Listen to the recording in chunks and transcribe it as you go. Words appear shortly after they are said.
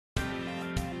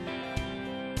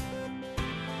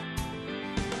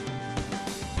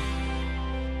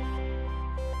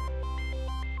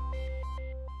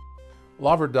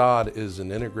LaVERDAD is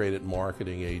an integrated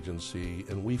marketing agency,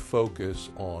 and we focus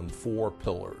on 4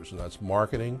 pillars, and that's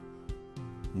marketing,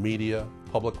 media,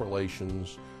 public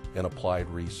relations, and applied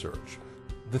research.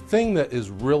 The thing that is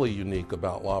really unique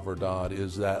about LaVERDAD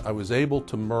is that I was able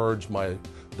to merge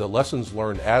the lessons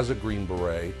learned as a Green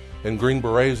Beret, and Green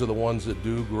Berets are the ones that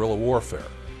do guerrilla warfare,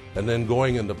 and then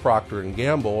going into Procter &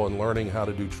 Gamble and learning how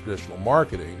to do traditional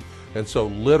marketing. And so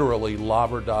literally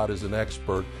LaVERDAD is an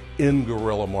expert in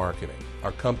guerrilla marketing.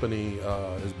 Our company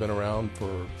has been around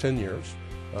for 10 years.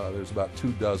 There's about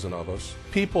 24 of us.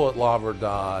 People at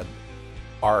LaVERDAD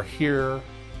are here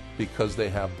because they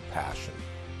have the passion.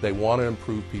 They want to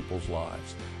improve people's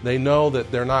lives. They know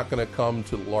that they're not going to come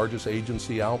to the largest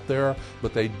agency out there,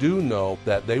 but they do know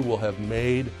that they will have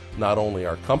made not only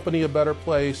our company a better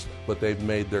place, but they've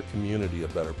made their community a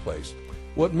better place.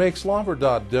 What makes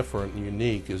LaVERDAD different and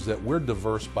unique is that we're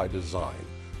diverse by design.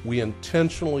 We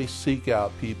intentionally seek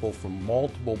out people from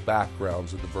multiple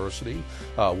backgrounds of diversity,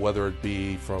 whether it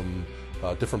be from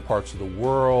different parts of the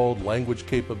world, language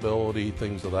capability,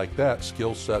 things like that,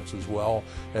 skill sets as well,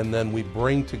 and then we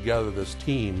bring together this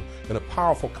team in a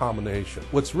powerful combination.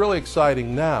 What's really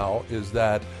exciting now is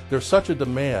that there's such a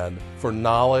demand for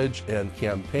knowledge and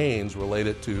campaigns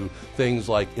related to things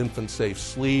like infant safe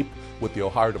sleep with the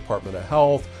Ohio Department of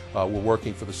Health. We're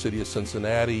working for the City of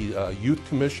Cincinnati Youth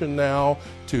Commission now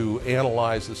to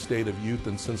analyze the state of youth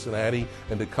in Cincinnati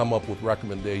and to come up with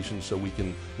recommendations so we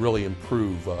can really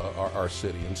improve our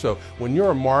city. And so when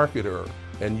you're a marketer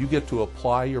and you get to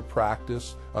apply your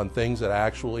practice on things that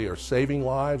actually are saving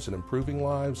lives and improving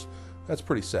lives, that's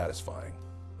pretty satisfying.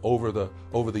 Over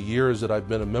the years that I've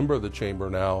been a member of the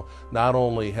Chamber now, not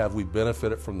only have we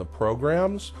benefited from the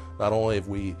programs, not only have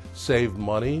we saved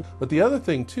money, but the other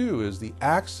thing too is the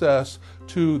access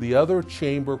to the other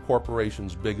Chamber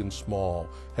corporations, big and small,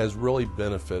 has really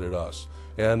benefited us.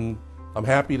 And I'm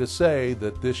happy to say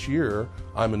that this year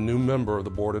I'm a new member of the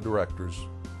Board of Directors.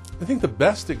 I think the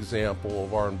best example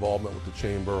of our involvement with the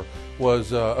Chamber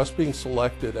was us being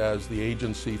selected as the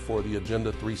agency for the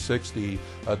Agenda 360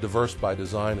 Diverse by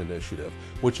Design initiative,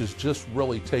 which has just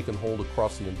really taken hold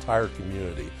across the entire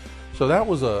community. So that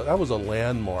was a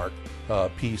landmark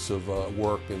piece of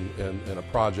work and a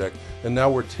project, and now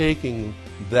we're taking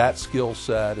that skill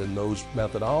set and those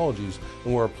methodologies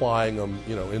and we're applying them,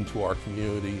 into our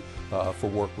community for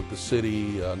work with the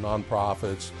city,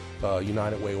 nonprofits,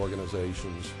 United Way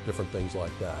organizations, different things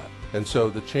like that. And so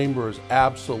the Chamber is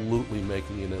absolutely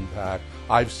making an impact.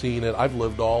 I've seen it. I've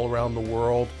lived all around the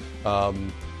world.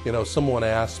 Someone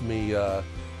asked me,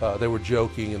 they were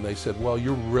joking and they said, well,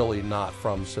 you're really not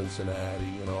from Cincinnati.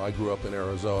 I grew up in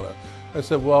Arizona. I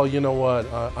said, well, you know what?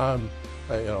 I'm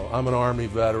an Army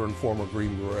veteran, former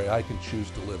Green Beret. I can choose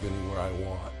to live anywhere I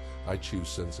want. I choose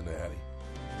Cincinnati.